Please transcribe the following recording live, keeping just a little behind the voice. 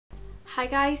Hi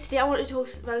guys, today I want to talk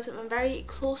about something very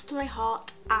close to my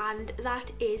heart, and that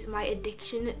is my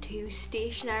addiction to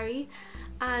stationery.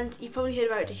 And you've probably heard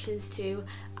about addictions to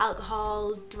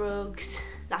alcohol, drugs,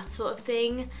 that sort of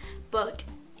thing, but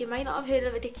you might not have heard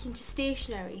of addiction to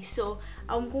stationery. So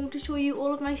I'm going to show you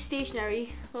all of my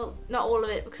stationery. Well, not all of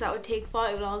it because that would take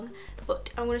far too long,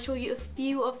 but I'm going to show you a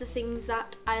few of the things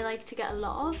that I like to get a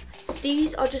lot of.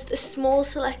 These are just a small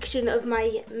selection of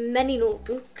my many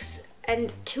notebooks,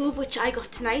 and two of which I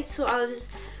got tonight, so I'll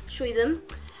just show you them.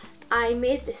 I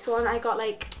made this one. I got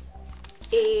like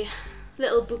a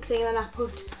little book thing and then I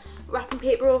put wrapping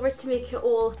paper over it to make it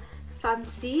all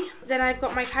fancy. Then I've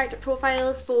got my character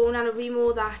profiles for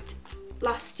NaNoWriMo that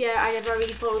last year I never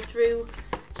really followed through.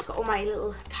 Just got all my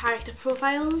little character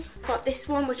profiles. Got this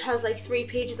one which has like 3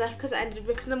 pages left because I ended up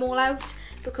ripping them all out,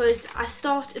 because I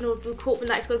start a notebook hoping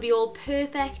that it's going to be all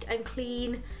perfect and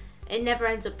clean. It never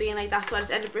ends up being like that, so I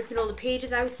just end up ripping all the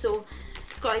pages out. So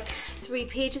it's got like 3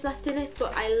 pages left in it,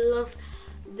 but I love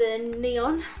the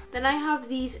neon. Then I have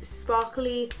these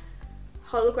sparkly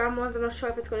hologram ones. I'm not sure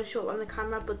if it's going to show up on the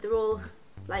camera, but they're all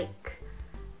like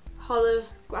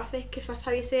holographic, if that's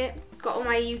how you say it. Got all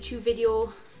my YouTube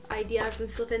video ideas and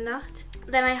stuff in that.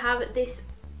 Then I have this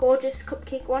gorgeous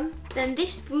cupcake one. Then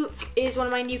this book is one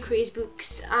of my new craze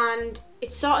books, and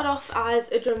it started off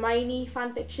as a Hermione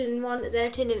fanfiction one, then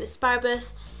it turned into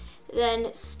Sparabeth,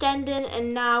 then Stendon,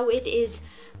 and now it is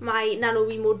my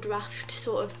NaNoWriMo draft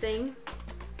sort of thing.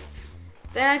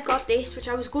 Then I've got this, which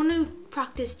I was going to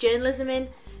practice journalism in,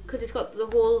 because it's got the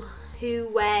whole who,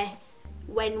 where,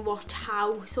 when, what,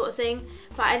 how sort of thing,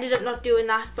 but I ended up not doing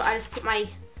that. But I just put my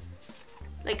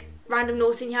like random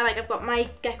notes in here. Like I've got my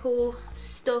gecko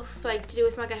stuff like to do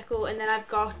with my gecko, and then I've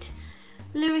got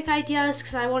lyric ideas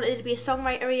because I wanted to be a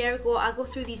songwriter a year ago. I go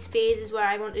through these phases where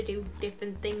I want to do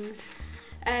different things.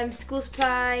 School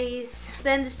supplies.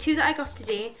 Then there's 2 that I got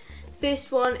today. The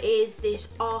first one is this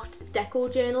art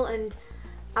deco journal, and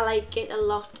I like it a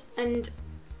lot, and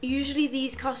usually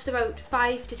these cost about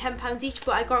 £5 to £10 each,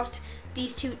 but I got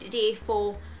these 2 today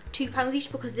for £2 each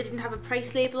because they didn't have a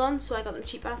price label on, so I got them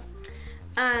cheaper.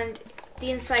 And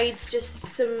the inside's just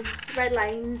some red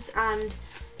lines and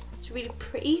it's really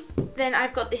pretty. Then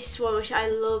I've got this one which I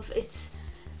love. It's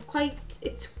quite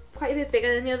a bit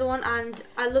bigger than the other one, and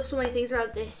I love so many things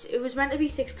about this. It was meant to be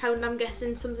 £6, I'm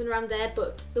guessing, something around there,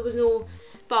 but there was no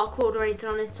barcode or anything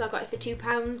on it, so I got it for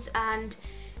 £2. And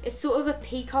it's sort of a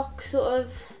peacock sort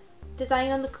of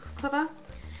design on the cover.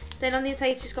 Then on the inside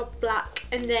it's just got black,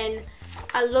 and then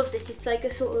I love this. It's like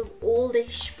a sort of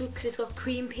oldish book because it's got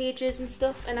cream pages and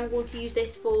stuff, and I'm going to use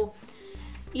this for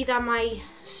either my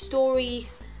story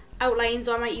outlines,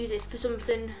 or I might use it for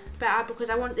something better, because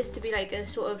I want this to be like a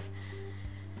sort of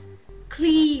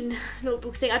clean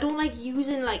notebook thing. I don't like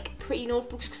using like pretty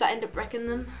notebooks because I end up wrecking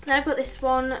them. Then I've got this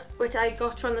one which I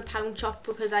got from the pound shop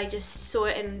because I just saw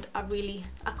it and I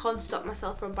can't stop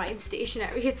myself from buying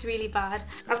stationery. It's really bad.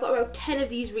 I've got about 10 of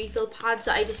these refill pads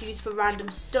that I just use for random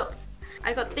stuff.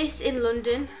 I got this in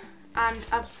London, and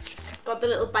I've got the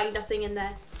little binder thing in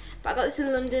there. But I got this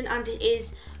in London, and it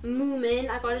is Moomin.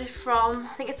 I got it from,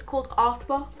 I think it's called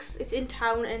Artbox. It's in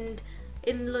town and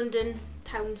in London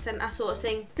town centre sort of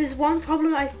thing. There's one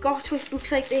problem I've got with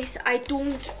books like this. I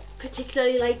don't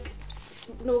particularly like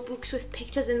notebooks with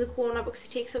pictures in the corner because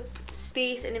it takes up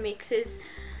space and it makes us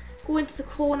go into the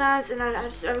corners, and I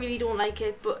really don't like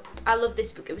it. But I love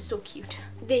this book. It was so cute.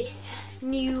 This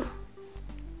new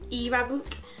era book,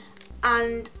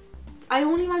 and I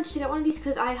only managed to get one of these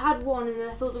because I had one and then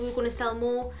I thought that we were going to sell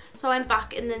more, so I went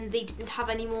back and then they didn't have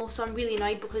any more. So I'm really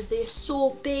annoyed because they're so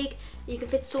big and you can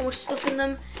fit so much stuff in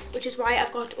them, which is why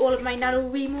I've got all of my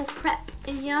NaNoWriMo prep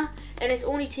in here, and it's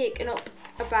only taken up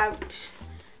about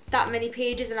that many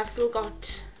pages, and I've still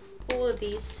got all of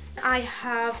these. I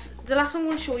have the last one I'm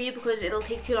going to show you because it'll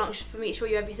take too long for me to show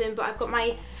you everything, but I've got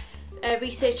my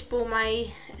research for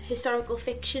my historical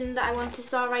fiction that I want to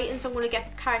start writing, so I'm going to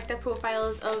get character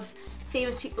profiles of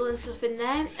famous people and stuff in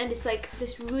there, and it's like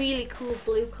this really cool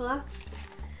blue colour.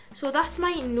 So that's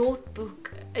my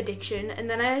notebook addiction. And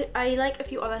then I like a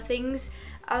few other things.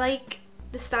 I like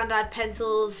the standard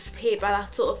pencils, paper,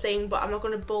 that sort of thing, but I'm not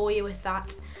going to bore you with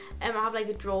that. I have like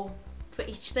a drawer for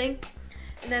each thing.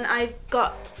 And then I've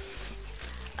got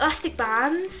elastic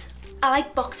bands. I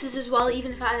like boxes as well,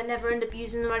 even if I never end up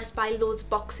using them. I just buy loads of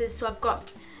boxes. So I've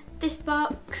got this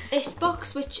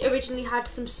box which originally had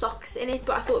some socks in it,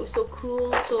 but I thought it was so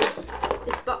cool, so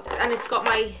this box, and it's got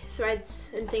my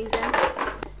threads and things in.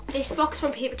 This box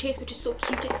from Paperchase, which is so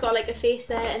cute. It's got like a face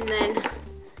there and then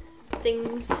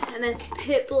things, and then it's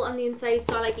purple on the inside,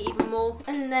 so I like it even more.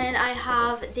 And then I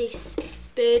have this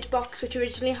bird box, which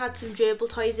originally had some gerbil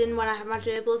toys in when I had my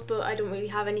gerbils, but I don't really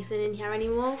have anything in here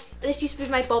anymore. This used to be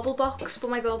my bobble box for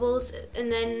my bubbles,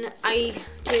 and then I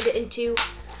turned it into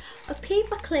a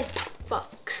paperclip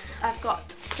box. I've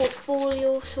got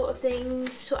portfolio sort of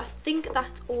things, so I think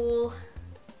that's all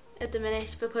at the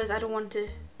minute because I don't want to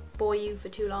bore you for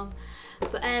too long.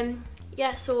 But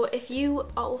yeah, so if you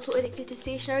are also addicted to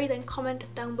stationery, then comment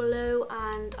down below,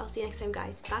 and I'll see you next time,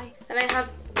 guys. Bye. Then I have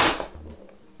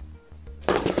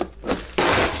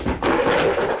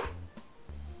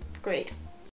great.